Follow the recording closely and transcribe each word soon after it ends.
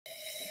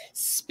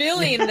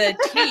spilling the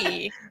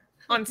tea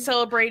on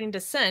Celebrating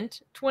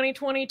Dissent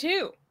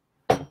 2022.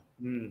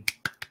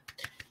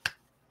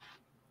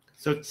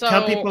 So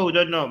tell people who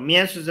don't know, me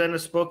and Susanna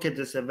spoke at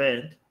this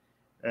event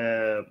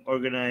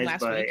organized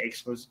by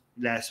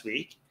last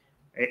week,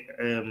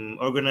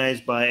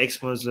 organized by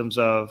ex-Muslims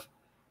of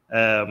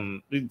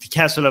the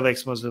Council of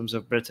Ex-Muslims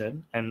of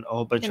Britain and a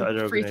whole bunch of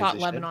other Free Thought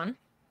organizations.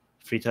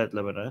 Free Thought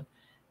Lebanon,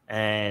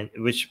 and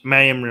which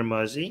Mariam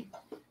Ramazi,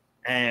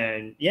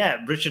 and yeah,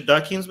 Richard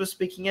Dawkins was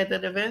speaking at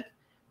that event.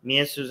 Me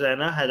and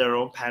Susanna had our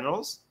own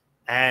panels,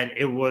 and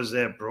it was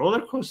a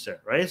roller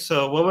coaster, right?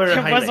 So what were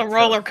the highlights? It was a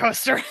roller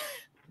coaster.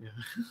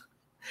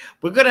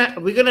 We're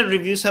gonna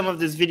review some of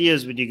these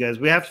videos with you guys.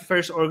 We have to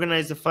first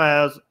organize the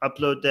files,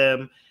 upload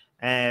them,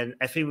 and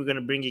I think we're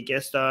gonna bring a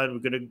guest on.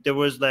 There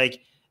was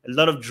like a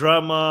lot of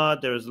drama.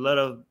 There was a lot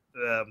of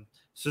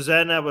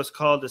Susanna was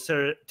called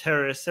a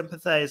terrorist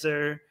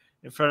sympathizer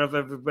in front of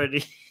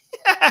everybody,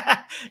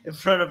 in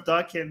front of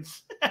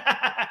Dawkins.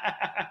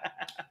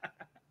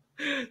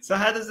 So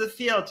how does it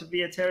feel to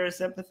be a terrorist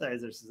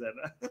sympathizer,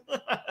 Susanna?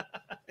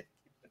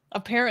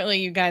 Apparently,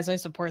 you guys, I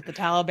support the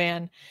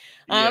Taliban.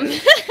 Yeah.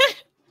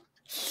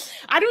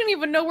 I don't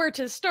even know where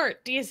to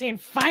start. Dia saying,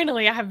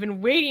 finally, I have been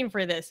waiting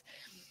for this.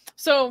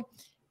 So,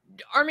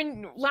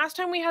 Armin, last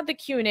time we had the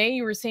Q&A,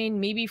 you were saying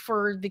maybe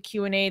for the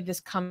Q&A this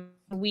coming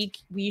week,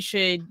 we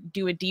should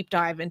do a deep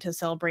dive into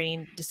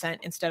Celebrating Dissent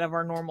instead of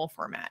our normal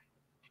format.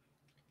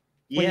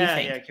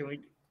 Yeah, can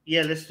we?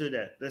 Yeah, let's do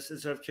that. Let's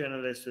instead of Q&A,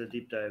 let's do a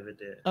deep dive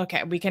with it.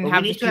 Okay, we can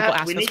have people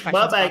ask us questions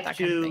about that kind of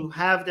thing. We need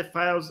have the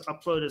files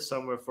uploaded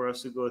somewhere for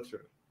us to go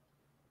through.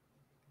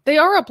 They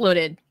are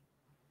uploaded.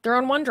 They're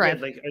on OneDrive.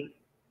 Yeah, like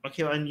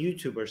okay, on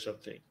YouTube or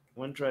something.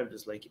 OneDrive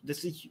is like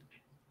this is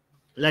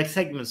like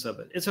segments of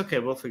it. It's okay.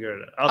 We'll figure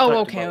it out.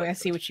 Okay. I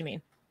see what you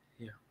mean.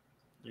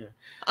 Yeah.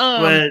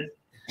 But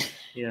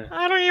yeah,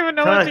 I don't even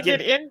know what to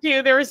get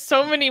into. There were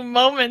so many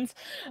moments.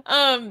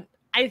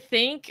 I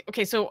think,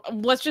 okay, so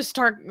let's just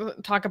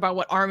talk about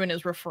what Armin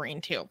is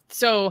referring to.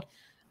 So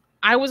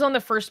I was on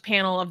the first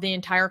panel of the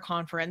entire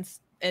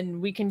conference,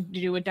 and we can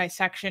do a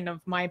dissection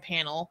of my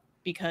panel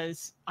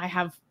because I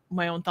have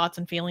my own thoughts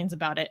and feelings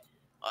about it.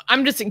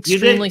 I'm just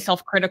extremely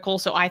self-critical,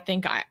 so I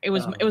think it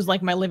was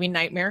like my living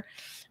nightmare.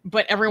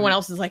 But everyone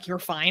else is like, you're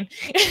fine.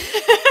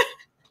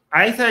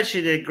 I thought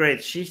she did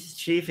great. She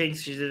thinks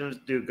she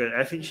didn't do good.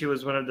 I think she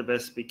was one of the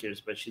best speakers,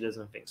 but she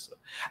doesn't think so.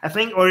 I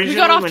think originally you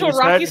got off to a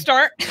rocky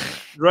start.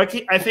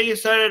 I think you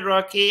started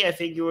rocky. I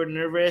think you were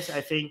nervous.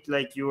 I think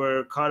like you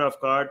were caught off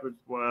guard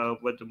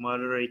with the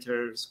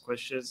moderator's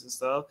questions and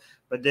stuff.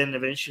 But then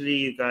eventually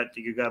you got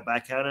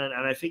back at it,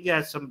 and I think you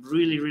had some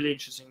really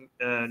interesting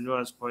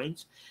nuanced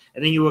points.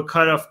 And then you were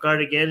caught off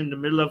guard again in the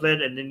middle of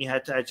it, and then you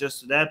had to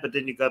adjust to that. But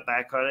then you got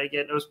back on it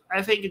again.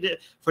 I think you did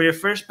for your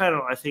first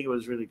panel. I think it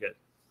was really good.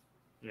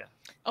 Yeah.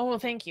 Oh, well,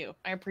 thank you.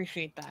 I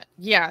appreciate that.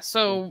 Yeah.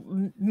 So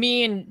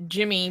me and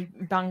Jimmy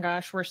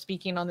Bangash were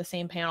speaking on the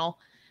same panel,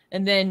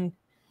 and then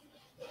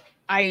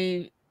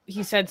he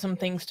said some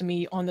things to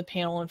me on the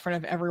panel in front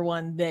of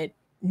everyone that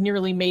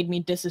nearly made me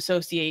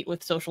disassociate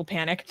with social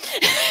panic.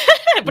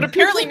 But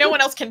apparently no one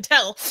else can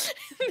tell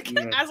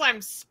as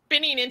I'm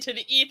spinning into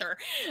the ether.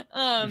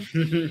 So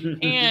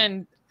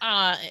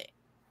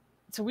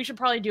we should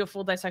probably do a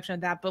full dissection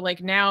of that. But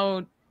like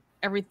now,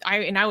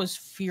 I was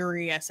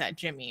furious at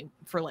Jimmy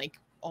for like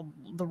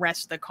the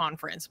rest of the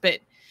conference. But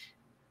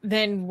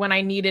then when I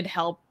needed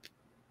help,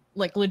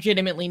 like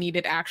legitimately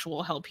needed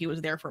actual help, he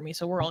was there for me.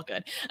 So we're all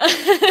good.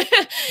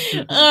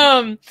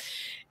 I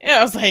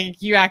was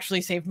like, you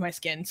actually saved my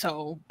skin.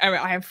 So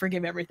I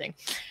forgive everything.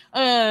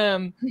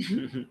 And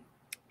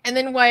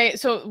then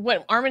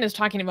what Armin is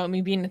talking about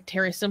me being a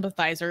terrorist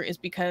sympathizer is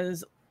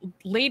because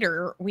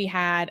later we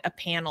had a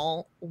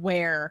panel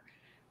where,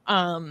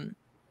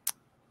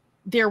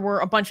 there were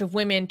a bunch of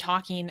women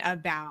talking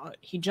about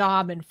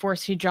hijab and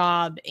forced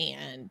hijab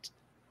and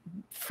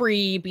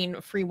being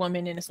a free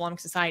woman in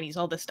Islamic societies,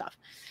 all this stuff.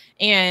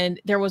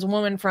 And there was a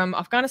woman from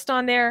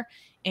Afghanistan there,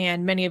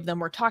 and many of them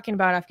were talking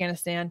about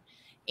Afghanistan.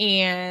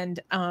 And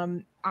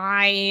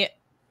I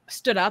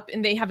stood up,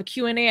 and they have a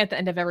Q&A at the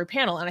end of every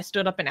panel, and I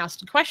stood up and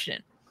asked a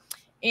question.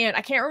 And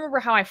I can't remember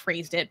how I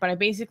phrased it, but I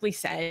basically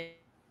said,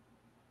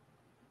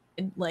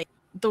 like,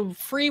 the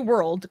free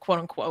world, quote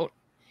unquote,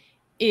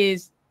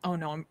 is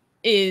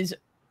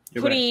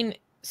putting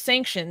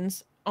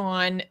sanctions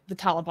on the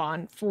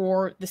Taliban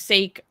for the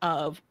sake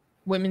of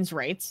women's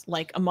rights,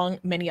 like among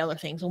many other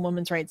things, and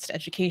women's rights to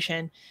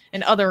education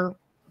and other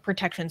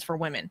protections for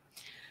women.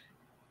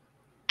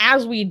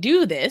 As we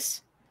do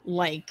this,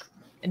 like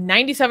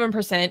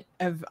 97%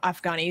 of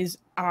Afghanis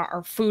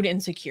are food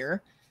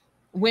insecure.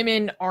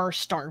 Women are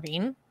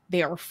starving.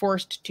 They are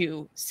forced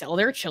to sell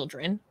their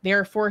children. They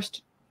are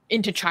forced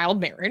into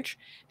child marriage.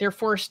 They're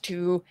forced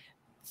to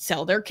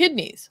sell their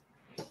kidneys.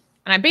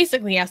 And I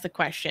basically asked the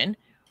question,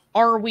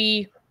 are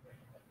we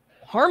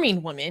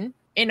harming women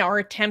in our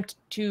attempt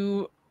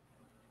to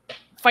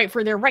fight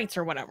for their rights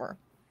or whatever?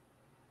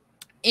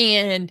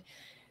 And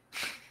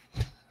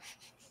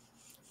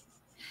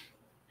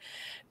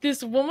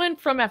this woman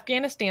from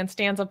Afghanistan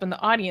stands up in the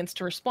audience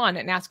to respond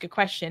and ask a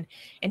question,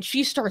 and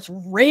she starts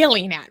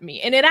railing at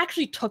me. And it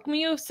actually took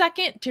me a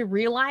second to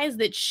realize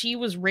that she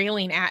was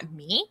railing at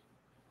me.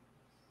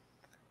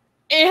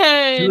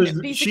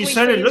 And she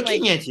started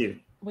looking at you.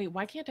 Wait,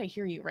 why can't I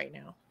hear you right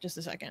now? Just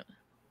a second.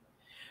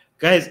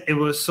 Guys, it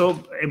was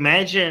so,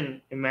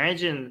 imagine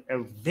a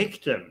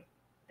victim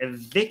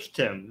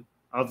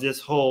of this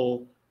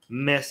whole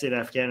mess in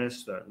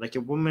Afghanistan, like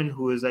a woman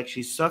who is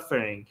actually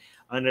suffering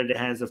under the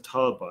hands of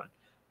Taliban,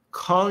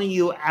 calling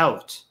you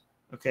out,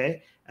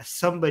 okay, as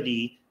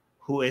somebody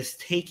who is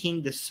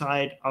taking the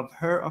side of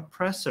her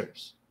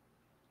oppressors,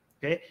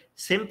 okay,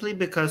 simply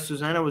because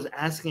Susanna was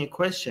asking a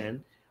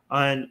question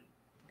on,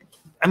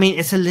 I mean,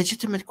 it's a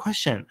legitimate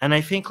question. And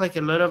I think like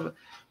a lot of,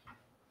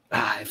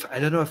 I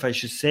don't know if I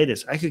should say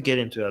this. I could get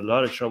into a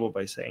lot of trouble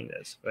by saying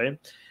this, right?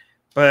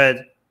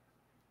 But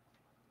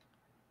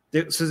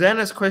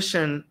Susanna's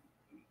question,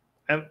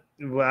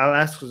 well, I'll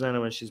ask Susanna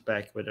when she's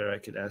back whether I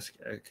could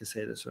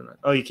say this or not.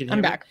 Oh, you can hear me?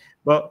 I'm back.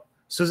 Well,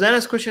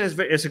 Susanna's question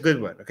it's a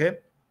good one, okay?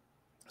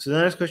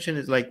 Susanna's question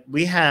is like,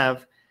 we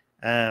have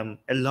a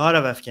lot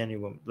of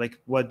Afghani women. Like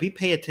what we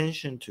pay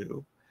attention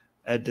to,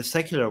 the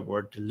secular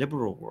world, the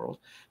liberal world,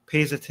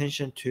 pays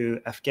attention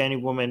to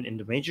Afghani women in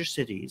the major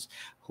cities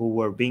who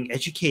were being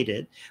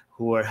educated,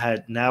 who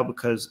had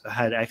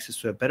access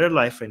to a better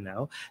life right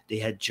now. They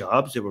had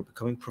jobs, they were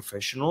becoming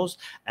professionals,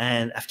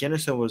 and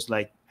Afghanistan was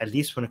like, at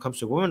least when it comes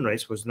to women's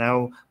rights, was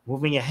now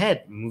moving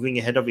ahead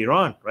of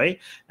Iran, right?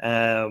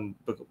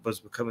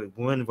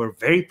 Women were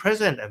very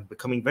present and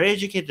becoming very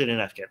educated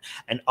in Afghanistan.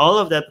 And all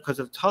of that because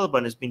of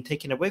Taliban has been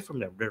taken away from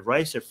them. Their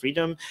rights, their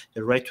freedom,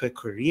 their right to a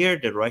career,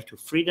 their right to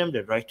freedom,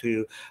 their right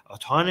to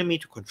autonomy,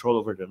 to control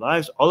over their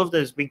lives, all of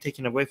that is being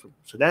taken away from them.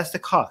 So that's the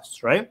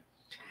cost, right?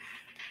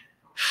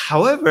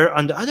 However,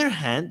 on the other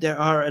hand, there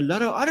are a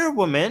lot of other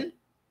women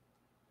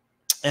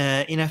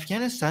in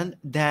Afghanistan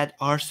that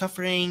are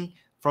suffering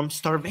from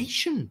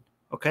starvation,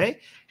 okay,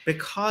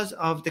 because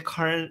of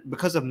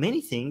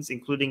many things,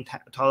 including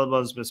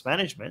Taliban's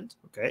mismanagement,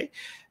 okay,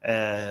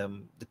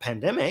 the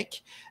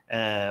pandemic,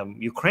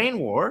 Ukraine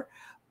war,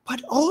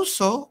 but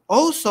also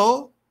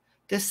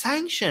the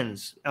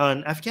sanctions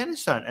on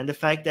Afghanistan and the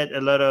fact that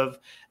a lot of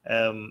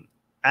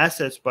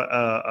assets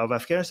of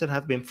Afghanistan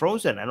have been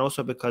frozen, and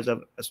also because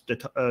of the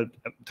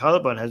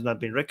Taliban has not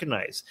been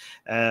recognized.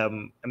 I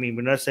mean,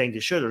 we're not saying they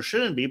should or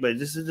shouldn't be, but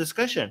this is a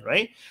discussion,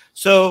 right?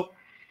 So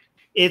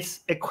it's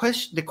a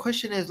question. The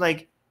question is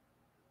like,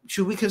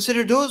 should we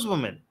consider those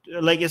women?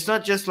 Like, it's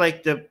not just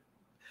like the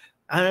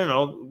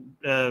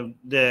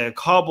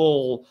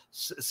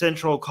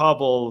central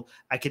Kabul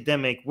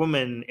academic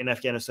woman in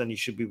Afghanistan you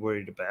should be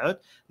worried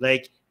about.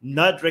 Like,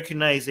 not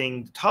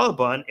recognizing the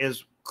Taliban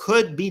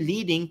could be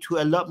leading to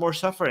a lot more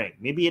suffering.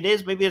 Maybe it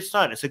is, maybe it's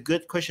not. It's a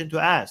good question to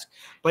ask.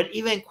 But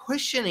even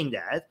questioning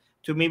that,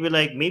 to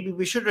maybe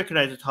we should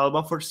recognize the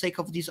Taliban for the sake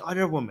of these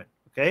other women,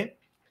 okay?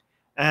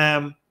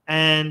 And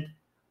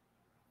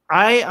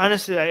I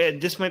honestly,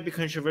 this might be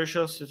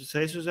controversial to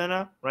say,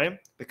 Susanna, right?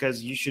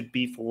 Because you should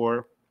be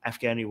for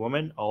Afghani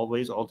women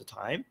always, all the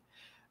time.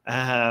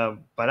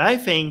 But I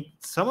think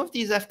some of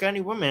these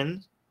Afghani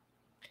women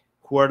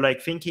who are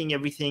like thinking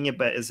everything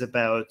is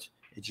about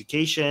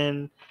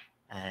education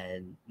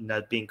and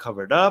not being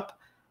covered up,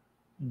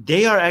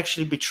 they are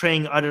actually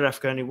betraying other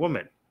Afghani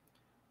women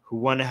who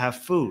want to have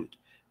food,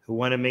 who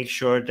want to make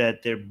sure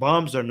that their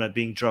bombs are not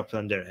being dropped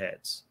on their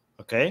heads,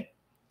 okay?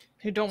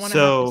 Who don't want to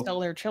have to sell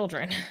their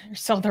children or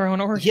sell their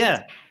own organs.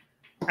 Yeah.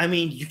 I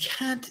mean, you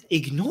can't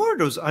ignore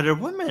those other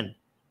women,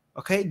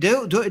 okay?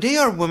 They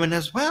are women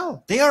as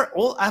well. They are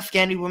all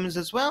Afghani women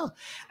as well.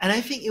 And I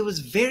think it was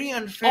very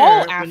unfair.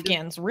 All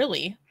Afghans,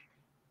 really.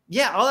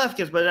 Yeah, all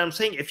Afghans. But I'm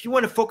saying, if you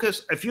want to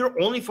focus, if you're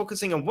only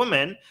focusing on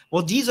women,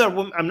 well, these are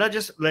women. I'm not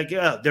just like,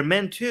 they're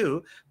men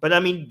too. But I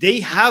mean, they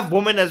have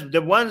women as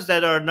the ones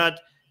that are not,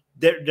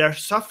 they're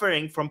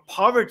suffering from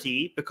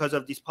poverty because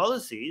of these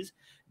policies.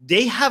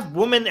 They have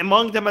women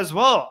among them as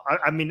well.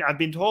 I mean, I've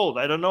been told,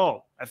 I don't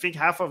know. I think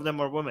half of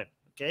them are women.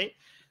 Okay.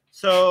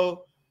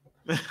 So,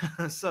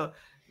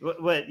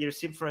 what, you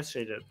seem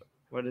frustrated.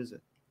 What is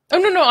it? Oh,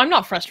 no, I'm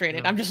not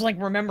frustrated. No. I'm just like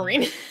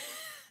remembering.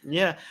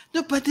 Yeah.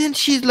 No, but then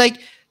she's like,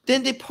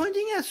 then they're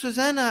pointing at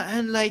Susanna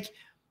and like,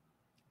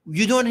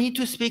 you don't need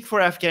to speak for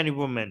Afghani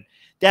women.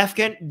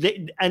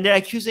 And they're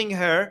accusing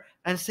her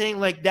and saying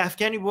like the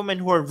Afghani women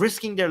who are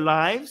risking their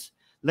lives,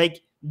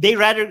 like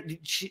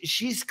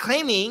she's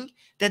claiming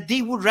that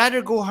they would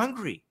rather go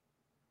hungry.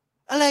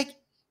 I'm like,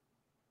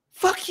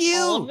 fuck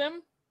you. All of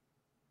them?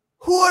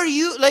 Who are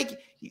you? Like,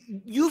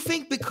 you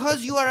think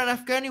because you are an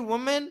Afghani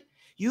woman,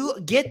 you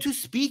get to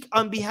speak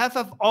on behalf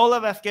of all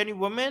of Afghani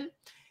women?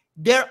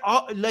 They're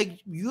all like,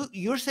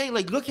 you're saying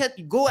like,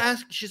 go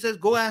ask, she says,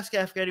 go ask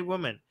Afghani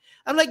women.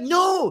 I'm like,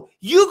 no,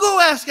 you go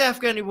ask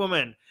Afghani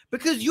women,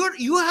 because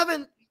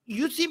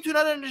you seem to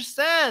not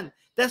understand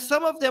that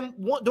some of them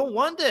don't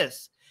want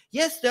this.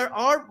 Yes, there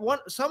are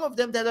some of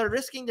them that are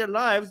risking their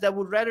lives that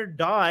would rather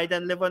die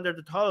than live under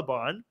the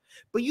Taliban,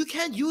 but you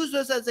can't use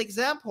those as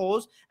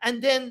examples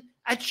and then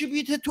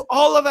attributed to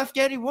all of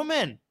Afghani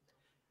women.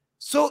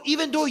 So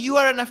even though you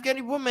are an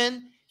Afghani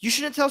woman, you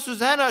shouldn't tell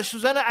Susanna.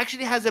 Susanna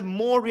actually has a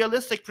more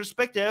realistic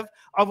perspective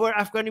of our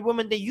Afghani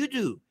woman than you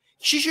do.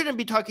 She shouldn't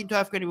be talking to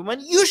Afghani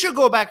women. You should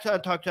go back to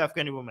talk to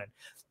Afghani women.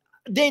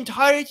 The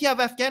entirety of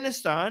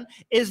Afghanistan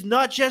is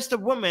not just a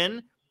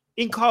woman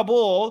in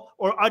Kabul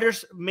or other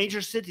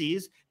major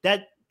cities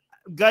that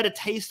got a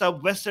taste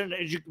of Western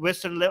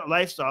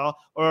lifestyle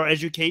or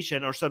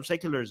education or some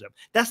secularism.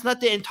 That's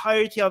not the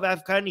entirety of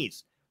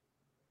Afghanis.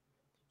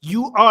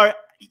 You are,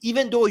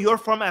 even though you're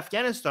from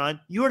Afghanistan,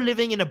 you're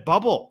living in a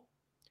bubble.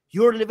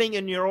 You're living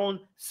in your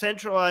own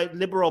centralized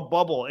liberal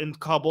bubble in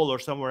Kabul or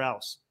somewhere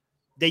else,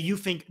 that you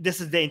think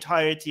this is the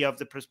entirety of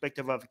the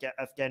perspective of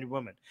Afghani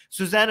women.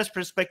 Susanna's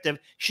perspective,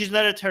 she's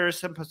not a terrorist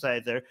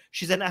sympathizer.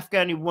 She's an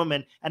Afghani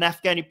woman, an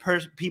Afghani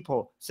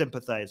people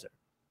sympathizer.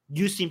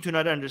 You seem to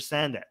not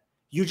understand that.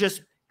 You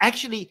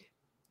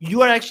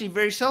are actually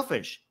very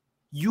selfish.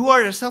 You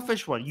are a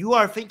selfish one. You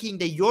are thinking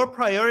that your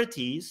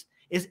priorities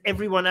is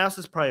everyone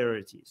else's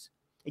priorities.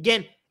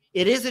 Again,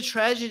 it is a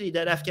tragedy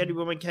that Afghani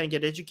women can't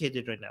get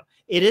educated right now.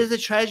 It is a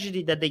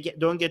tragedy that they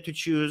don't get to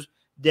choose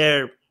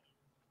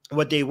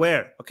what they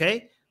wear,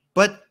 okay?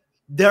 But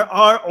there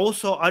are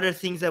also other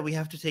things that we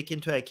have to take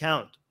into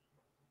account.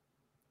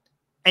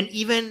 And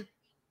even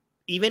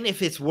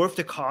if it's worth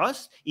the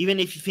cost, even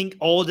if you think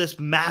all this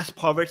mass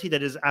poverty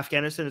that is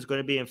Afghanistan is going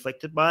to be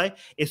inflicted by,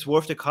 it's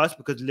worth the cost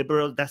because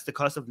that's the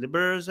cost of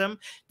liberalism.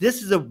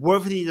 This is a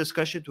worthy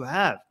discussion to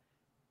have.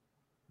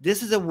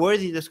 This is a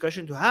worthy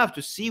discussion to have,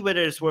 to see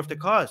whether it's worth the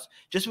cost.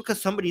 Just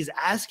because somebody's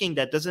asking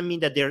that doesn't mean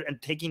that they're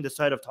taking the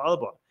side of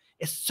Taliban.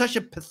 It's such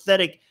a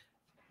pathetic,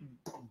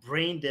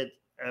 brain-dead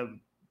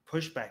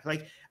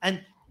pushback.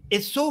 And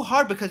it's so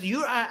hard because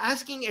you are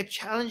asking a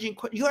challenging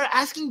question. You are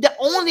asking the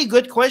only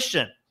good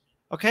question,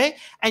 okay?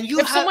 And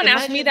if someone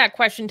asked me that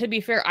question, to be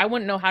fair, I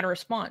wouldn't know how to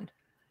respond.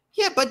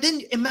 Yeah, but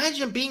then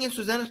imagine being in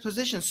Susanna's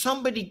position,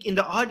 somebody in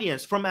the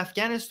audience from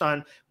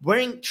Afghanistan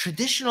wearing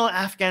traditional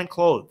Afghan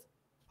clothes,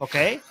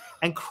 okay,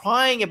 and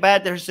crying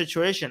about their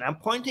situation. I'm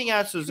pointing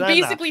out Susanna.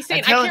 Basically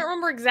saying, I can't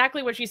remember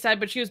exactly what she said,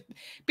 but she was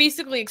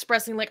basically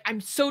expressing, like, I'm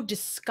so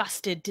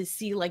disgusted to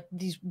see, like,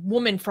 these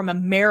women from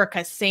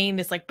America saying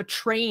this, like,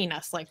 betraying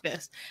us like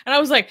this. And I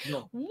was like,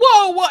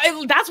 whoa,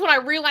 and that's when I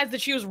realized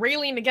that she was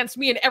railing against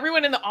me, and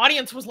everyone in the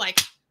audience was like,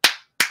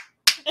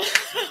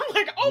 I'm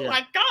like, oh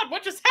my God,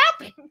 what just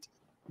happened?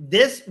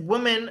 This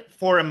woman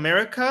for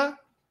America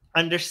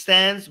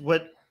understands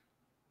what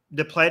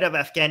the plight of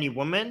Afghani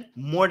women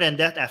more than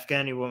that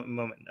Afghani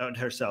woman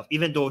herself,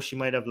 even though she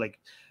might have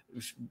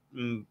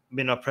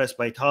been oppressed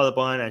by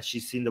Taliban and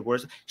she's seen the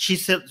worst.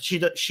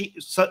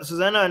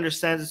 Susanna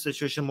understands the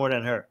situation more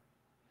than her.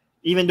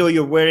 Even though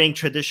you're wearing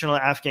traditional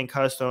Afghan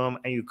costume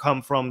and you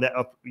come from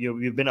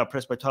you've been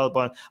oppressed by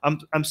Taliban.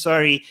 I'm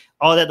sorry,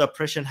 all that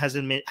oppression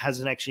hasn't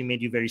actually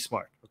made you very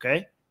smart.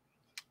 Okay.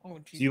 Oh,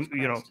 Jesus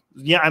Christ.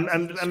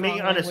 I'm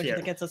being honest here.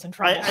 That gets us in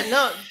trouble.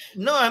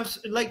 No, I'm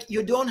like,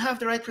 you don't have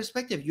the right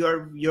perspective.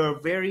 You're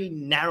very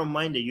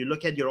narrow-minded. You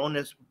look at your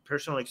own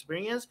personal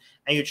experience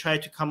and you try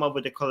to come up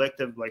with a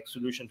collective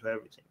solution to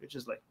everything, which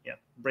is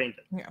brain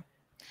dead. Yeah.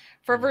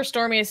 Forever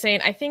Stormy is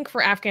saying, I think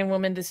for Afghan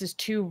women, this is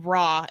too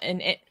raw,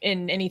 and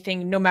in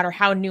anything, no matter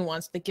how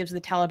nuanced, that gives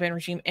the Taliban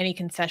regime any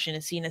concession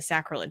is seen as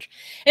sacrilege.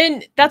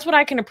 And that's what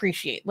I can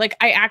appreciate. Like,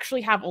 I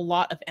actually have a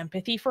lot of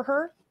empathy for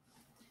her.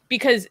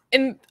 Because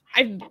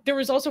there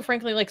was also,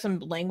 frankly, like some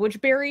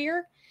language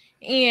barrier.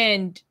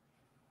 And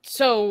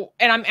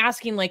I'm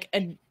asking like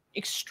an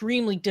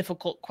extremely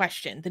difficult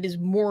question that is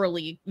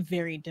morally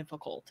very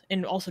difficult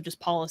and also just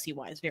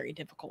policy-wise very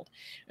difficult.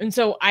 And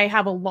so I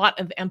have a lot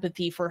of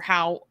empathy for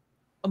how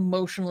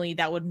emotionally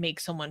that would make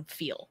someone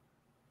feel.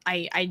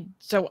 I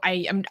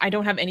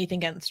don't have anything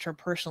against her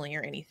personally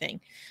or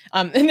anything.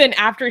 And then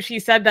after she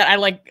said that,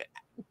 I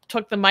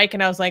took the mic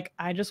and I was like,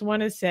 I just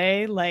want to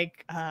say,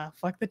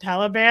 fuck the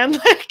Taliban.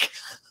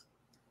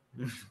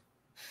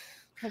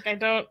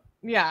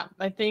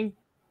 I think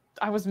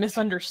I was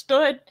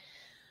misunderstood.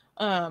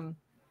 I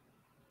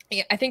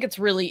think it's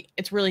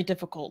really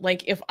difficult.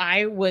 Like, if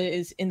I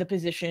was in the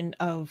position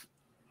of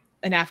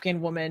an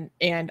Afghan woman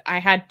and I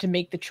had to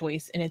make the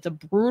choice, and it's a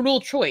brutal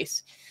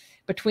choice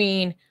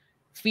between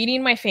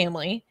feeding my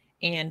family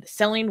and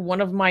selling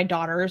one of my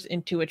daughters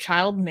into a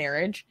child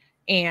marriage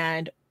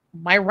and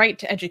my right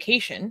to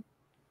education,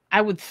 I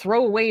would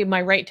throw away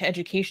my right to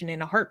education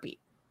in a heartbeat.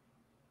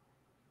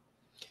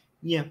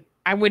 Yeah.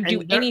 I would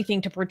do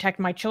anything to protect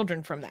my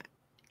children from that.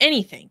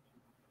 Anything.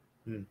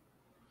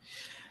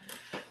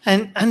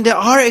 And there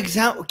are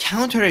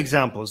counter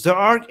examples. There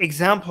are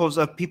examples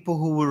of people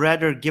who would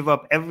rather give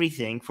up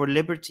everything for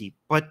liberty,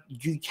 but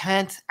you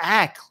can't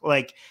act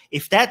like,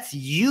 if that's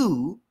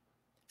you,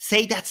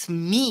 say that's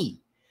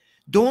me.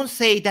 Don't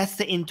say that's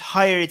the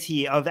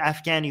entirety of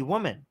Afghani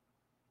women.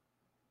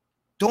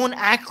 Don't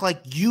act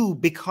like you,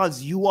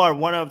 because you are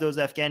one of those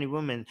Afghani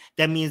women,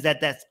 that means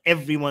that that's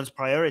everyone's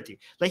priority.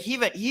 Like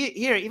even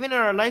in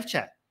our live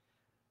chat.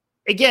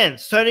 Again,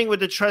 starting with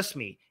the trust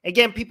me.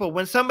 Again, people,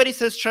 when somebody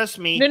says trust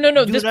me.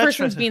 No. This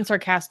person's being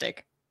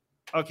sarcastic.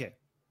 Okay,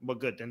 well,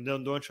 good. Then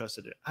don't trust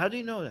it. How do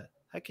you know that?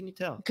 How can you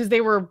tell? Because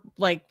they were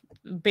like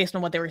based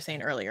on what they were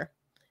saying earlier.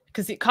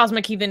 Because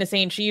Cosmic Heathen is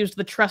saying she used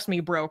the "Trust Me,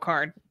 Bro"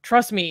 card.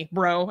 Trust me,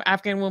 bro.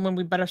 Afghan women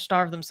would better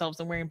starve themselves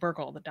than wearing burqa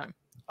all the time.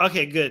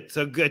 Okay, good.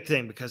 So good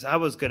thing, because I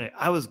was gonna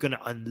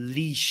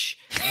unleash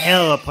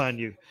hell upon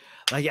you.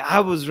 Like, I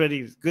was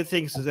ready. Good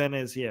thing Susanna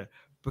is here,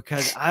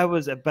 because I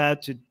was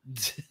about to.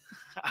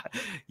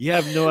 You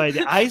have no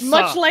idea.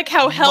 Much like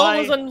how hell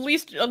was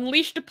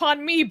unleashed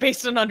upon me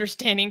based on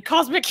understanding,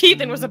 Cosmic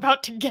Heathen was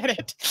about to get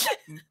it.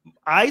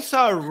 I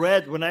saw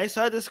red when I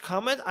saw this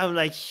comment. I'm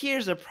like,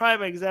 here's a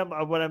prime example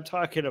of what I'm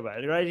talking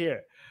about right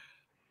here.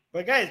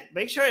 But guys,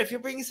 make sure if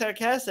you're being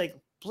sarcastic,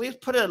 please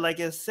put it like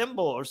a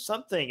symbol or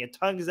something. It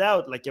tongues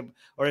out like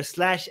or a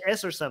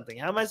 /S or something.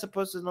 How am I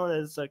supposed to know that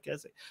it's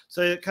sarcastic?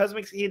 So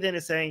Cosmic Heathen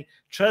is saying,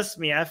 trust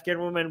me,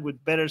 Afghan women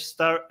would better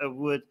starve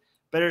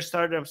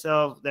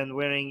themselves than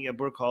wearing a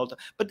burqa all the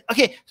time. But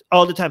okay,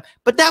 all the time.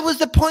 But that was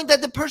the point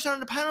that the person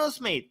on the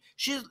panelist made.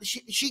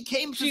 She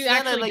came to She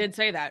Susanna, actually like, did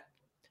say that.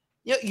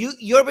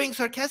 You're being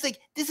sarcastic.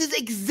 This is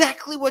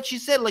exactly what she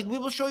said. Like, we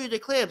will show you the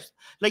clips.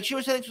 Like, she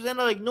was telling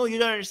Susanna, like, no, you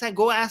don't understand.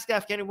 Go ask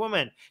Afghani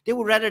women. They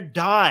would rather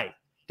die.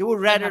 They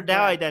would rather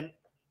die than,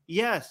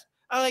 yes.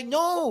 I'm like,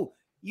 no,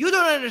 you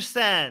don't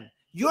understand.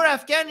 You're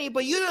Afghani,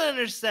 but you don't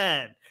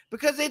understand.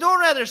 Because they don't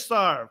rather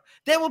starve.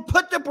 They will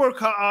put the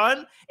burqa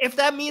on if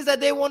that means that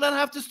they will not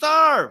have to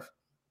starve.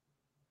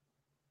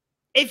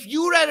 If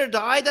you rather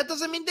die, that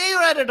doesn't mean they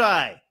rather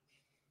die.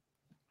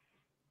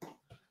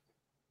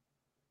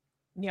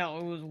 Yeah,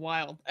 it was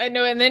wild. I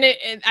know, and then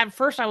at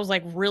first I was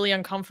like really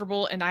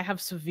uncomfortable, and I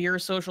have severe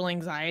social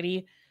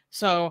anxiety,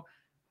 so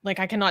like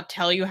I cannot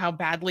tell you how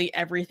badly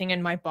everything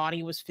in my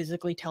body was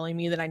physically telling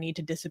me that I need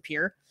to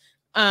disappear.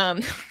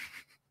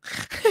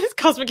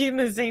 Cosmic Heathen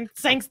is saying,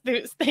 thanks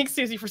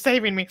Susie for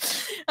saving me.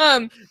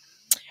 And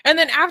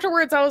then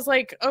afterwards I was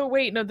like, oh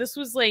wait, no, this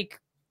was like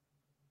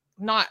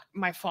not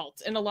my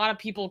fault. And a lot of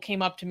people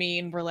came up to me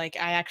and were like,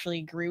 I actually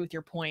agree with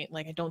your point.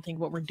 Like, I don't think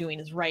what we're doing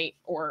is right.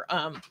 Or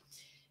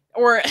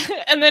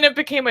and then it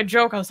became a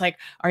joke. I was like,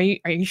 are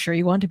you sure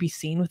you want to be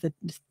seen with a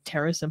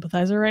terrorist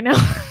sympathizer right now?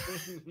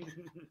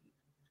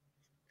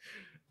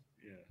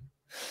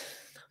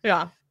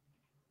 Yeah.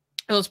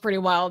 It was pretty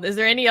wild. Is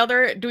there any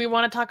other, do we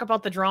want to talk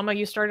about the drama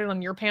you started on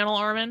your panel,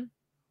 Armin?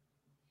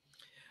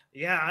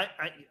 Yeah,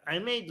 I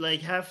made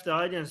like half the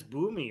audience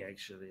boo me,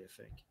 actually, I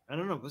think. I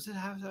don't know, was it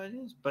half the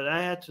audience? But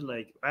I had to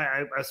like,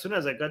 I as soon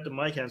as I got the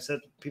mic and said,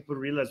 people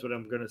realize what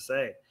I'm going to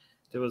say.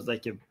 There was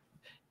like a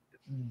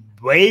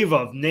wave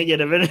of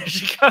negative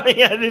energy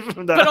coming at me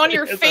from the But on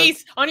your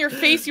face,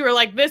 you were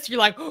like this. You're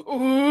like,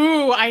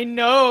 ooh, I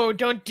know.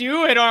 Don't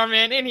do it,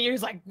 Armin. And he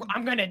was like,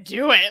 I'm going to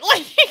do it.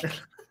 Like,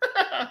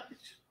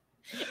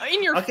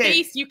 in your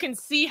face, you can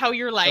see how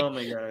you're like, oh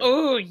my God.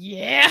 Oh,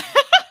 yeah.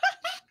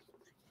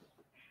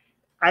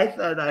 I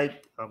thought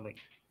oh my.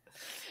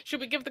 Should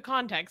we give the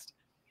context?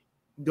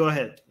 Go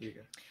ahead. You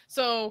go.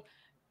 So,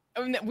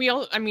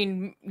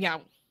 yeah,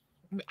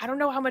 I don't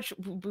know how much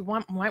we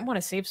might want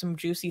to save some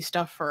juicy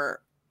stuff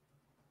for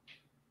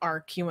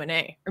our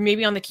Q&A, or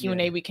maybe on the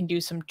Q&A we can do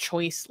some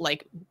choice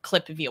like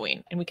clip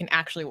viewing and we can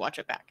actually watch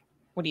it back.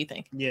 What do you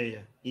think?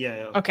 Yeah.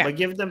 Okay. But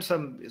give them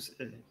some.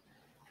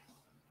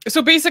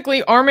 So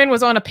basically, Armin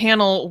was on a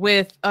panel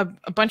with a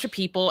bunch of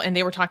people, and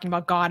they were talking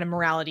about God and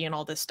morality and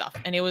all this stuff.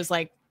 And it was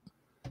like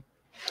a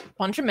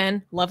bunch of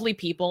men, lovely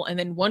people, and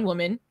then one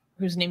woman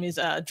whose name is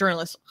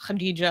journalist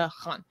Khadija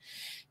Khan.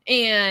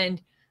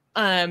 And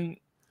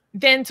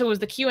then so it was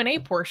the Q&A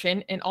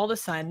portion, and all of a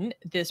sudden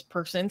this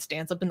person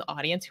stands up in the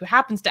audience who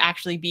happens to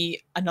actually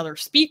be another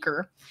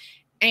speaker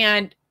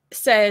and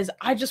says,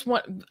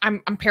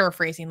 I'm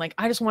paraphrasing, like,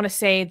 I just want to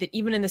say that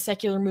even in the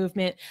secular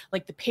movement,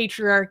 like, the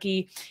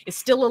patriarchy is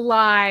still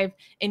alive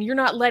and you're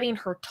not letting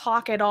her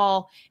talk at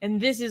all, and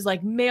this is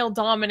like male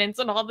dominance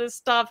and all this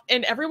stuff.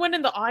 And everyone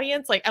in the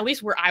audience, like, at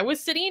least where I was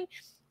sitting,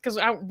 because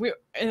we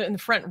in the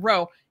front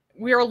row,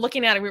 we were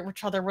looking at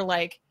each other, we're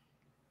like,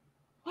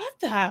 what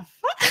the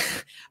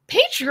fuck?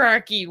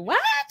 Patriarchy,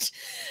 what?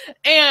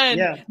 And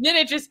then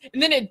it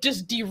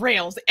just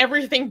derails.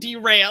 Everything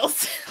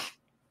derails.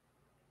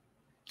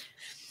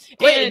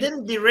 Wait, it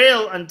didn't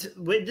derail until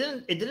it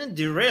didn't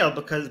derail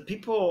because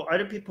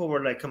other people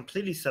were like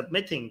completely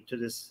submitting to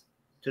this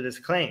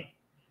claim.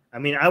 I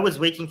mean, I was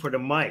waiting for the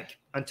mic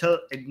until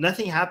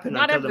nothing happened.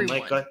 Not until everyone.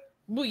 The mic got.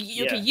 Well,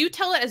 okay, you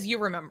tell it as you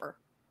remember.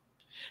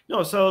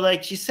 No, so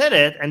like she said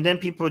it, and then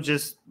people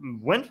just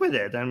went with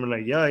it, and were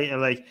like, yeah,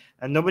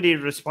 and nobody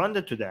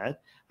responded to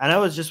that, and I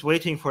was just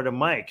waiting for the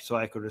mic so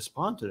I could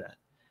respond to that.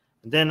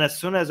 And then as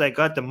soon as I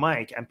got the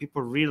mic, and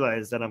people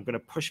realized that I'm going to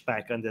push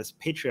back on this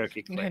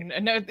patriarchy claim.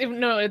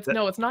 No,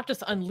 it's not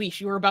just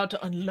unleash. You were about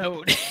to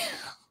unload.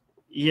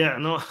 Yeah,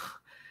 no,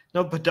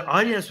 but the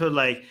audience were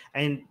like,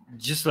 and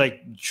just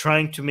like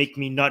trying to make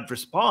me not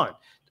respond.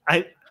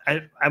 I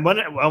want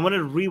to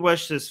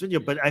rewatch this video,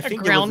 but I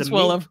think there was a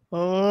groundswell of.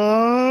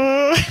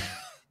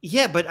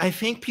 Yeah, but I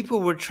think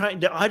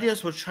the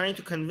audience were trying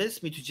to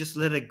convince me to just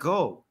let it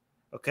go,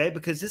 okay?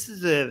 Because this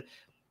is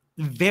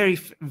very,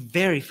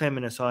 very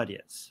feminist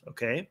audience,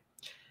 okay?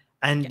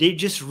 And they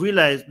just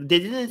realized, they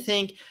didn't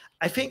think,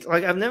 I think,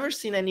 like, I've never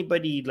seen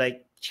anybody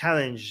like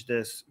challenge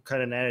this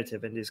kind of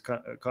narrative in these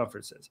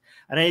conferences.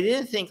 And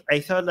I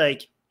thought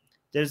like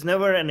there's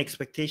never an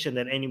expectation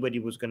that anybody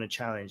was going to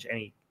challenge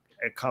a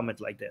comment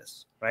like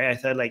this, right? I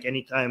thought like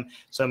anytime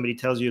somebody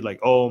tells you like,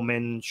 oh,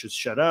 men should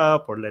shut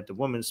up or let the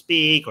woman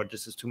speak, or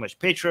this is too much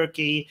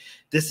patriarchy,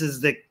 this is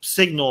the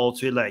signal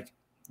to like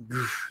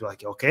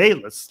okay,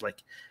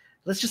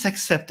 let's just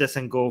accept this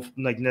and go,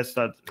 like, let's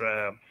not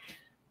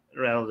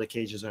rattle the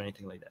cages or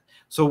anything like that.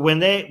 So when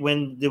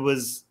there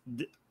was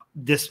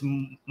this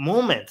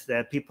moment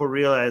that people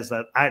realized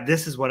that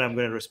this is what I'm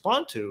going to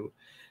respond to,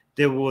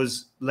 there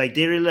was like,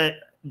 they realized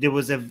there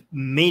was a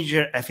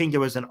major, I think there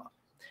was an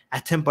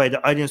attempt by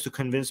the audience to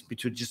convince me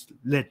to just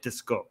let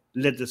this go.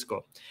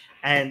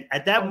 And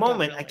at that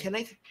moment, I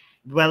connected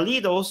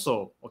Walid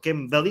also. Okay,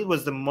 Walid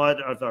was the mod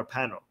of our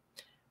panel,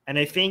 and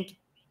I think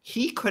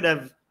he could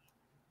have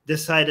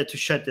decided to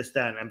shut this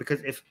down. And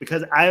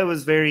because I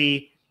was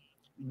the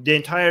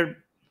entire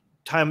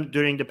time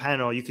during the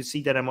panel, you could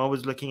see that I'm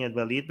always looking at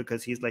Walid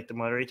because he's like the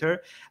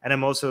moderator, and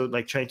I'm also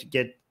like trying to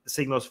get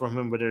signals from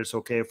him whether it's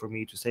okay for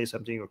me to say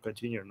something or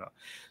continue or not.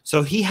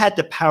 So he had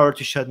the power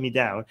to shut me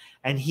down,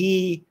 and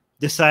he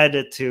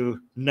decided to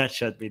not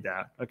shut me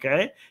down.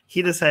 Okay,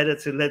 he decided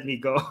to let me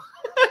go.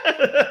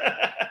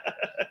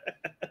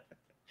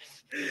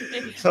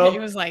 So he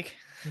was like,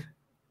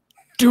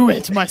 "Do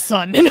it, my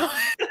son."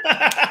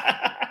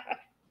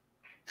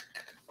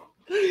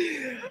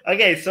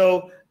 Okay,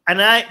 so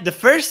the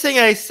first thing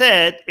I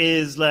said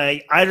is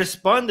like, I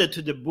responded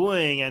to the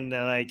booing and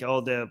like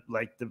all the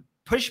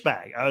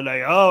pushback. I was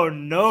like, oh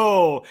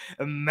no,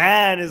 a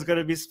man is going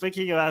to be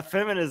speaking about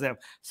feminism.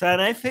 So,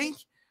 and I think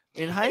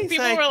in hindsight,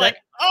 people were like,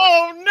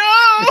 oh no.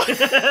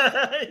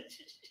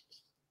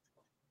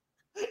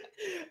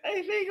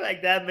 I think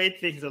like that made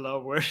things a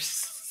lot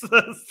worse. So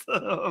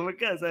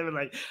because I was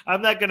like,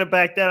 I'm not gonna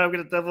back down, I'm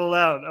gonna double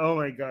down. Oh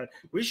my god,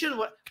 we should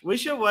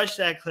watch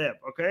that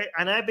clip, okay?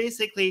 And I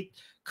basically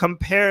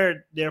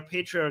compared their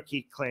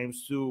patriarchy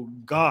claims to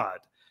God,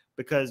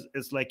 because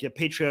it's like a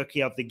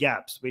patriarchy of the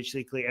gaps.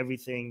 Basically,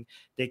 everything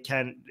they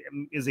can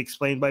is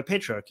explained by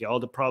patriarchy. All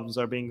the problems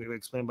are being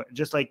explained by,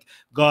 just like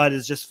God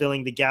is just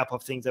filling the gap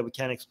of things that we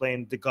can't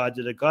explain. The God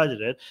did it.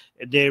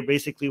 They're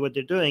basically, what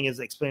they're doing is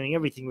explaining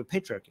everything with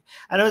patriarchy.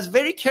 And I was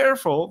very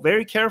careful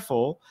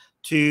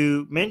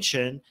to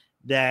mention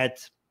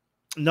that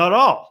not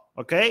all,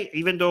 okay?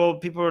 Even though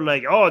people were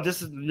like, oh,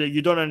 this is,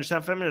 you don't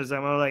understand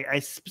feminism. I'm like, I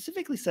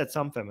specifically said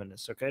some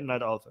feminists, okay?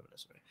 Not all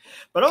feminists. Right?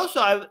 But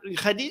also,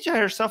 Khadija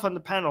herself on the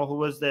panel, who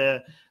was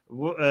the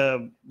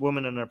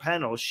woman on our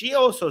panel, she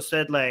also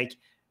said, like,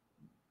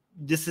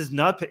 this is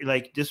not,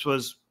 like, this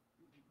was,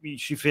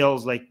 she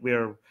feels like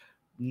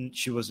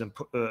she wasn't,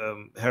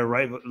 her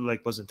right,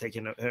 like, wasn't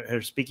taken,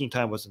 her speaking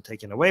time wasn't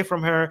taken away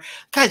from her.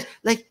 Guys,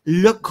 like,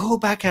 go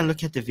back and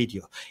look at the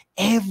video.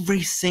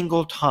 Every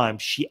single time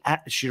she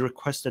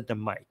requested the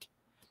mic,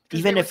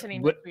 even if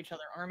sitting next to each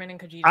other, Armin and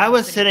Khadija. I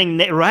was sitting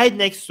right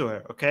next to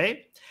her,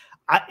 okay?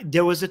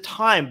 There was a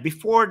time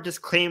before this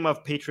claim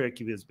of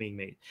patriarchy was being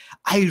made,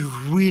 I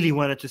really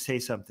wanted to say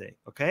something,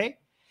 okay?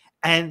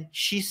 And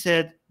she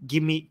said,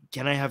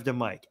 can I have the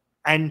mic?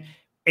 And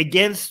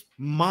against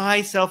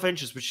my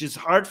self-interest, which is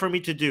hard for me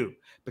to do,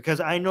 because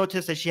I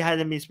noticed that she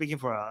hadn't been speaking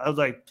for a while. I was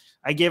like,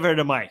 I gave her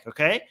the mic,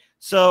 okay?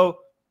 So,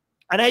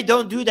 and I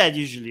don't do that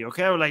usually,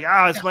 okay? I was like,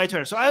 it's my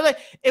turn. So I was like,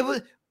 it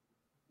was,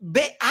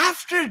 but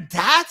after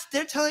that,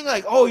 they're telling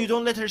like, oh, you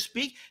don't let her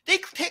speak. They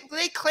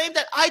claim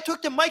that I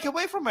took the mic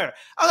away from her.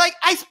 I was like,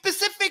 I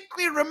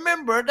specifically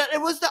remember that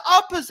it was the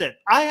opposite.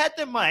 I had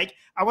the mic.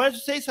 I wanted to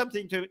say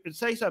something,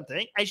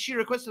 and she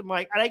requested the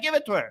mic, and I gave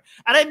it to her.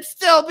 And I'm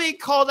still being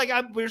called like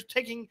we're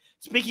taking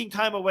speaking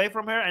time away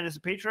from her, and it's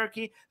a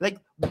patriarchy. Like,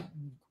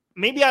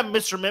 maybe I'm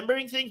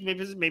misremembering things.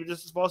 Maybe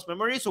this is false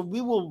memory. So we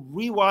will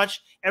rewatch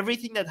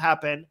everything that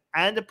happened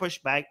and the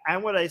pushback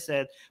and what I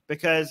said,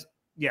 because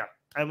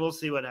and we'll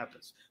see what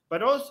happens.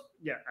 But also,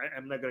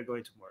 I'm not gonna go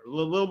into more.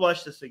 We'll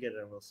watch this together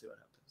and we'll see what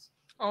happens.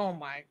 Oh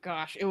my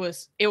gosh, it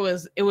was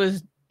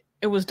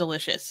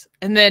delicious.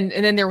 And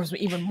then there was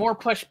even more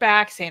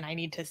pushback saying I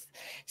need to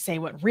say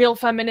what real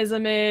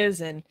feminism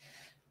is. And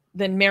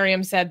then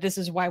Miriam said this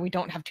is why we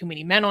don't have too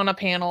many men on a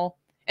panel.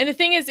 And the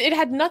thing is, it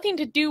had nothing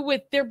to do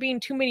with there being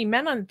too many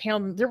men on the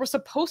panel. There were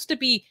supposed to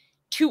be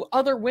 2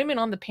 other women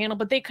on the panel,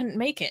 but they couldn't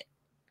make it.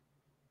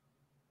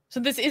 So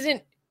this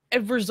isn't a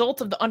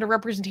result of the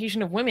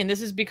underrepresentation of women.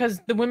 This is because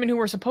the women who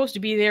were supposed to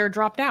be there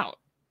dropped out.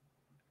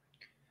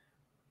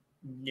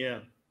 Yeah.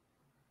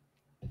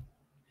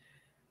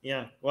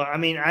 Well, I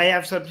mean, I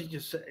have something to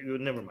say.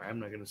 Never mind. I'm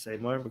not going to say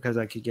more because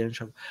I could get in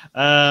trouble.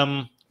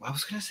 I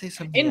was going to say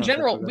something in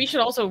general. We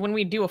should also, when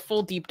we do a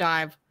full deep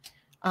dive,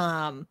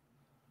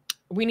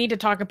 we need to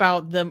talk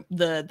about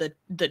the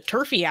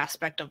turfy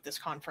aspect of this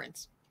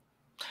conference.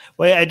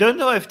 Wait, I don't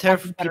know if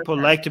TERF people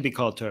like to be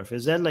called TERF.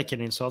 Is that like an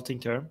insulting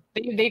term?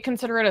 They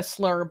consider it a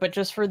slur, but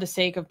just for the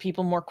sake of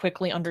people more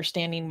quickly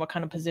understanding what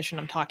kind of position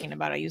I'm talking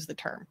about, I use the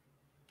term.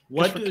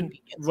 What for do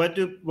convenience.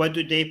 what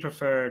do they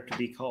prefer to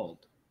be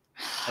called?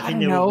 I think don't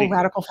they would know, be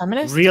radical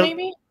feminists, real,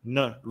 maybe?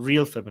 no,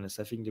 real feminists.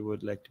 I think they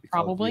would like to be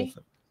called real Probably.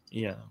 feminists.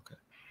 Yeah, okay.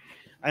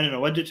 I don't know.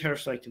 What do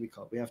TERFs like to be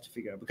called? We have to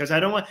figure out, because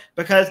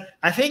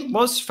I think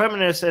most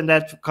feminists in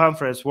that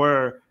conference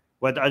were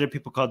what other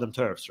people call them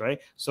TERFs, right?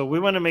 So we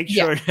want to make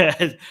Yeah. sure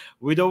that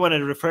we don't want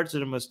to refer to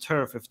them as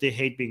TERF if they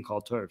hate being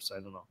called TERFs. I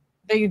don't know.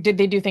 They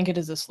do think it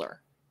is a slur.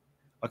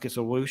 Okay,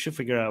 so we should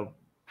figure out.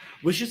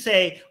 We should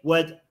say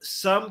what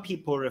some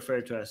people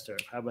refer to as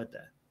TERF. How about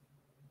that?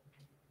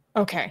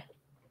 Okay.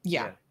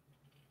 Yeah.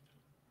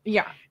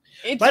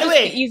 It's By the just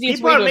way, the easiest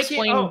people way are to making.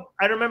 explain. Oh,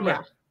 I remember.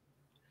 Yeah.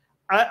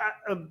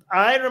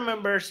 I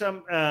remember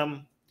some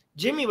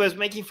Jimmy was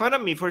making fun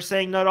of me for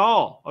saying not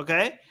all,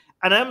 okay?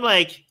 And I'm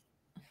like,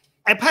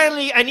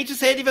 apparently I need to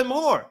say it even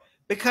more,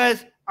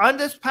 because on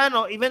this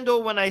panel, even though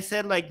when I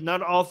said like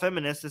not all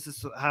feminists, this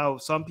is how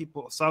some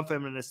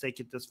feminists take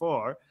it this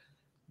far,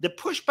 the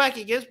pushback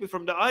against me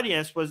from the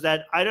audience was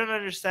that I don't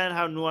understand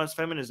how nuanced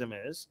feminism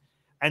is,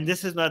 and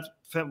this is not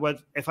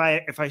what if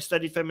I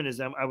studied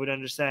feminism, I would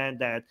understand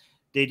that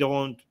they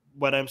don't.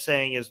 What I'm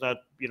saying is not,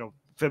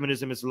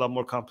 feminism is a lot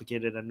more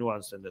complicated and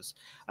nuanced than this.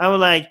 I was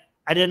like,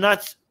 I did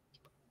not,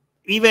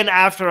 even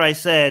after I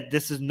said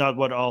this is not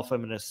what all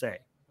feminists say.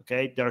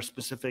 Okay, there are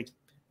specific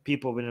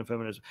people within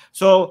feminism.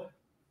 So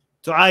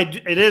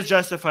it is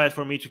justified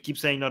for me to keep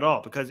saying not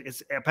all, because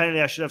it's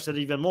apparently I should have said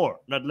even more,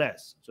 not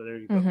less. So there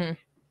you go. Mm-hmm.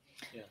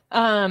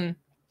 Yeah.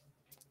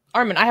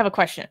 Armin, I have a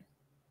question.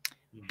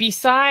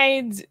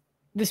 Besides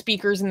the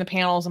speakers and the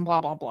panels and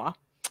blah blah blah,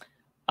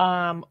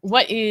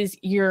 what is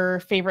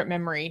your favorite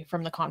memory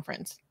from the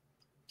conference?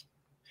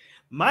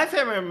 My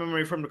favorite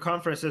memory from the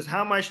conference is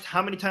how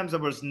many times I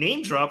was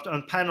name dropped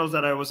on panels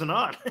that I wasn't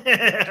on.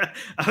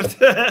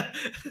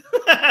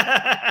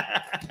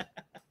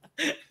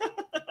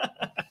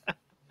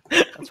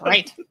 That's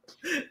right.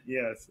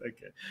 Yes.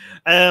 Okay.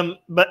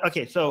 But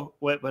okay. So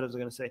what was I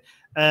going to say?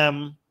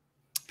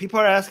 People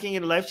are asking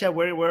in the live chat,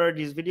 where are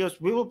these videos?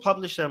 We will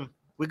publish them.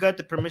 We got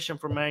the permission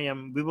from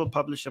Mariam. We will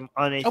publish them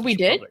on Atheist we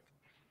did? Republic.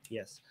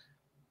 Yes.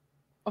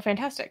 Oh,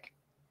 fantastic.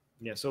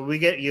 Yeah, so we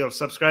get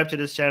subscribe to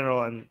this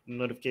channel and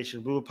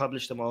notifications. We will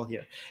publish them all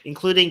here,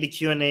 including the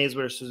Q&As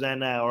where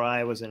Susanna or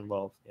I was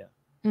involved. Yeah.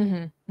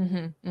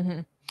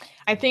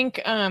 I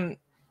think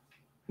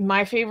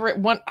my favorite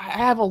one. I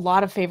have a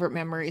lot of favorite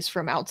memories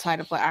from outside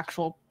of the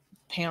actual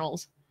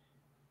panels.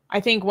 I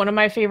think one of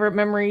my favorite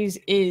memories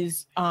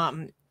is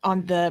on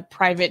the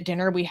private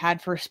dinner we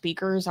had for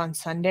speakers on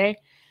Sunday.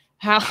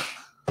 How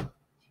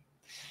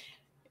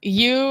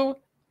you.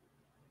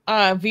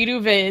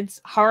 Vidu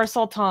Vids, Hara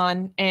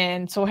Sultan,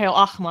 and Sohail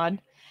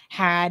Ahmad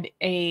had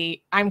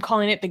I'm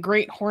calling it the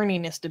Great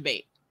Horniness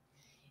Debate.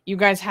 You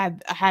guys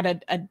had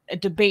a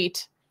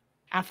debate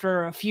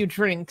after a few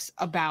drinks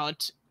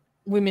about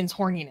women's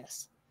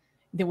horniness.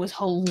 It was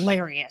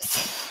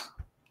hilarious.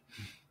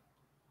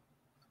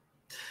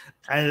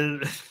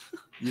 And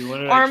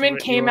Armin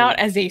came out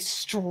as a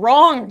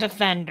strong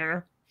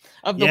defender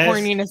of the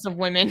horniness of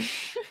women.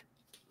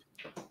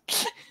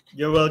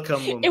 You're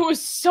welcome, woman. It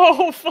was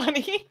so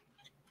funny.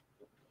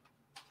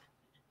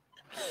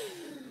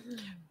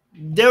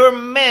 There were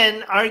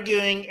men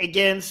arguing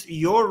against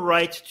your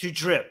right to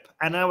drip,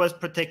 and I was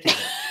protecting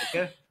it.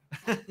 Okay.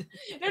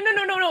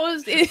 No.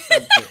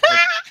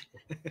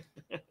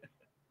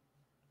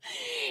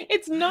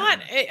 It's not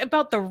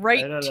about the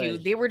right to.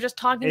 They were just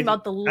talking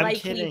about the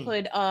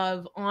likelihood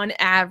of, on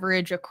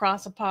average,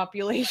 across a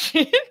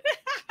population.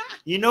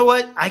 You know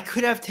what? I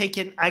could have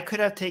taken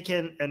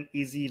an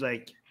easy,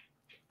 like,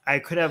 I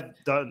could have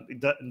done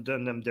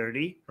them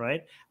dirty,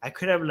 right? I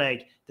could have,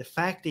 like, the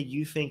fact that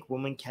you think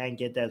women can't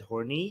get that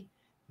horny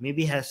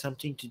maybe has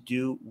something to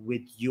do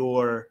with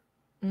your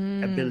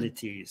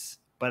abilities,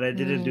 but I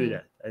didn't do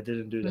that.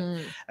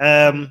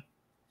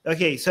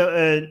 Okay,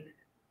 so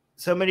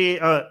somebody,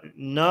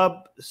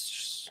 Nub,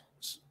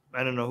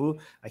 I don't know who,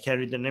 I can't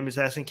read the name, is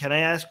asking, can I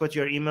ask what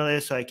your email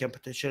is so I can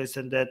potentially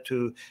send that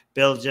to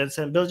Bill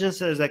Jensen? Bill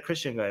Jensen is that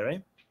Christian guy,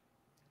 right?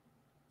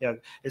 Yeah,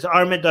 it's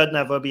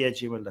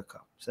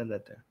armin.navabi@gmail.com. Send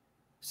that there.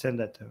 Send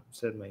that to him.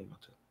 Send my email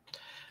to him.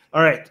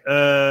 All right.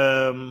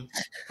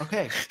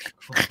 Okay.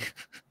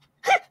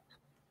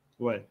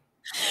 What?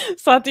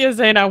 Satya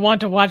saying, I want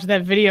to watch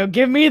that video.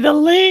 Give me the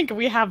link.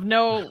 We have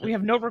no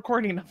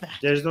recording of that.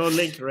 There's no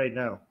link right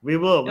now. We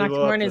will.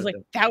 Lauren is like,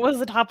 that was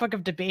the topic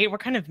of debate. What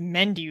kind of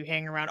men do you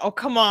hang around? Oh,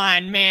 come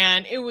on,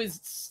 man. It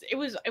was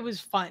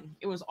fun.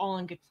 It was all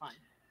in good fun.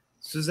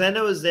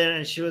 Susanna was there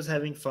and she was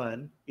having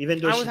fun, even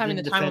though I was having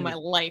the time of my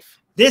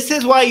life. This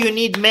is why you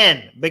need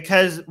men,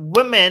 because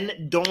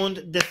women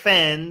don't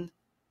defend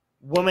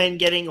women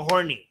getting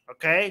horny.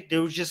 Okay, they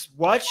will just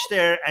watch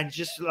there and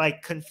just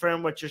like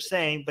confirm what you're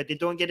saying, but they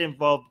don't get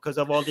involved because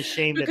of all the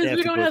shame because that they have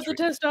we don't have through.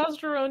 the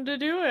testosterone to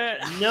do it.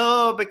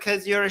 No,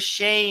 because you're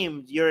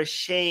ashamed. You're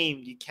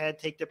ashamed. You can't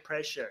take the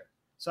pressure.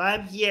 So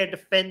I'm here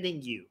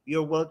defending you.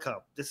 You're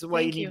welcome. This is why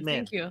you need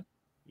men. Thank you.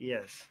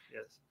 Yes.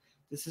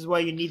 This is why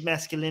you need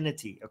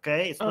masculinity.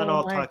 Okay, it's not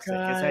all toxic.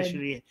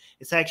 God.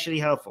 It's actually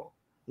helpful.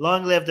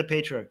 Long live the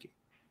patriarchy.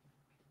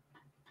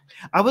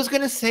 I was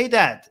gonna say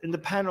that in the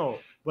panel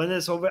when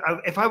it's over.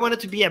 If I wanted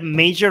to be a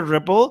major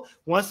rebel,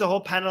 once the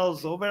whole panel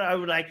is over, I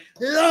would like,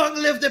 long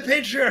live the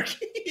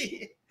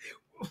patriarchy.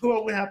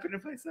 What would happen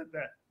if I said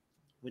that?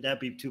 Would that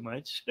be too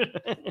much?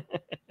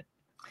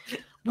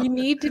 We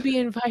need to be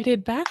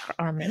invited back,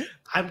 Armin.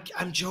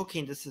 I'm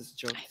joking. This is a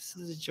joke. This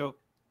is a joke.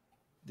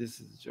 This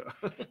is a joke.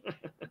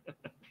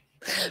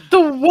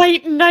 The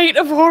white knight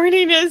of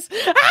horniness.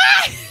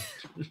 Ah!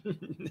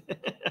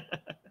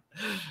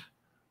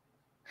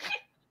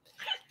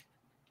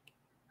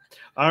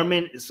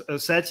 Armin,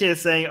 Satya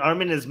is saying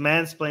Armin is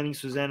mansplaining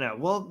Susanna.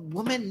 Well,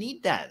 women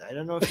need that. I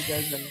don't know if you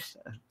guys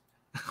understand.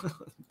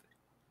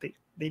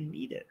 they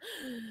need it.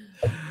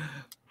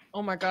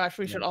 Oh my gosh,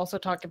 we should also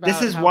talk about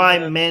this is why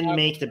men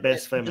make the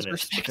best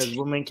feminists, because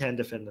women can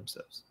defend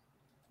themselves.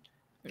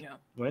 Yeah.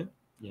 What?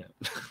 Yeah.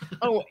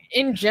 Oh,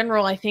 in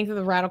general, I think that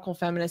the radical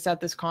feminists at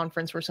this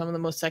conference were some of the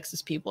most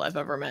sexist people I've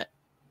ever met.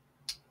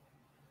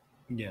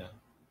 Yeah.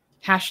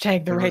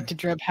 Hashtag the right to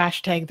drip.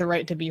 Hashtag the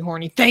right to be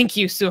horny. Thank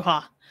you,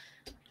 Suha.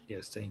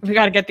 Yes, thank you. We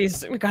gotta get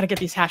these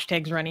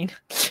hashtags running.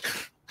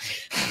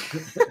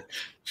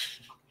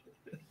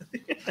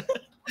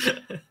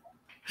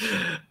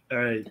 All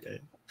right.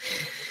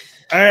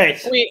 All right.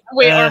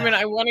 Wait, Armin,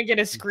 I want to get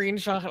a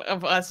screenshot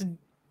of us.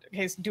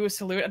 Okay, so do a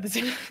salute at the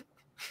same.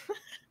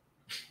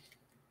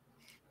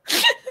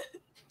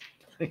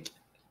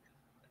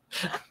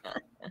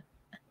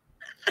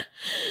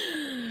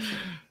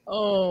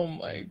 Oh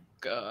my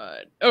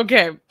god.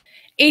 Okay.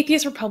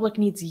 Atheist Republic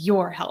needs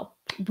your help.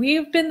 We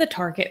have been the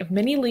target of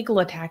many legal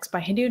attacks by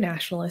Hindu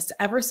nationalists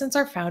ever since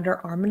our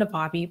founder, Armin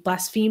Navabi,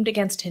 blasphemed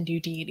against Hindu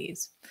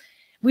deities.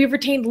 We have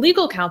retained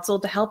legal counsel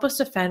to help us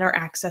defend our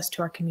access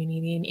to our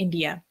community in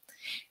India.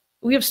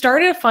 We have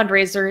started a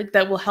fundraiser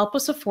that will help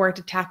us afford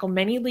to tackle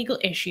many legal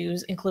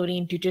issues,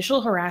 including judicial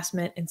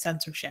harassment and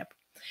censorship.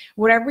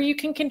 Whatever you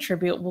can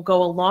contribute will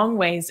go a long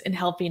ways in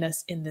helping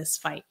us in this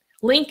fight.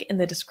 Link in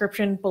the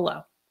description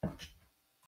below.